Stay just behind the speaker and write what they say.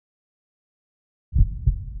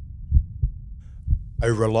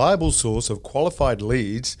A reliable source of qualified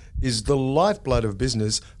leads is the lifeblood of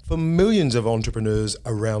business for millions of entrepreneurs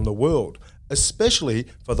around the world, especially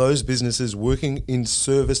for those businesses working in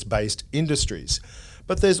service-based industries.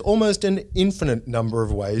 But there's almost an infinite number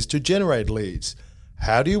of ways to generate leads.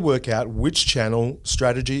 How do you work out which channel,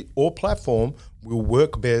 strategy, or platform will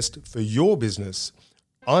work best for your business?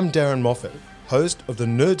 I'm Darren Moffat, host of the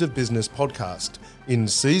Nerds of Business podcast. In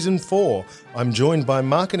Season 4, I'm joined by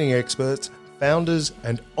marketing experts, founders,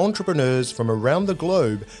 and entrepreneurs from around the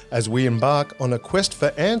globe as we embark on a quest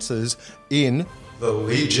for answers in the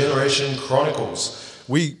Lead Generation Chronicles.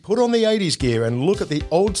 We put on the 80s gear and look at the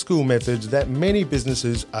old school methods that many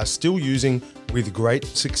businesses are still using with great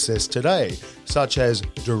success today, such as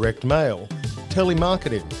direct mail,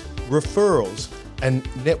 telemarketing, referrals, and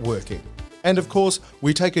networking. And of course,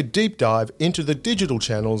 we take a deep dive into the digital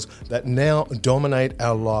channels that now dominate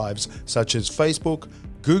our lives, such as Facebook,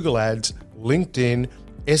 Google Ads, LinkedIn,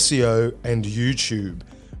 SEO, and YouTube.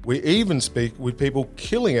 We even speak with people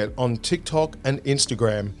killing it on TikTok and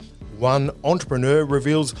Instagram. One entrepreneur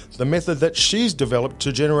reveals the method that she's developed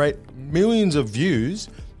to generate millions of views,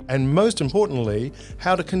 and most importantly,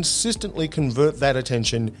 how to consistently convert that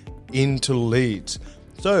attention into leads.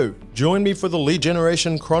 So, join me for the Lead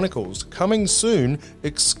Generation Chronicles, coming soon,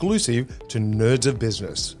 exclusive to Nerds of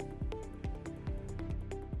Business.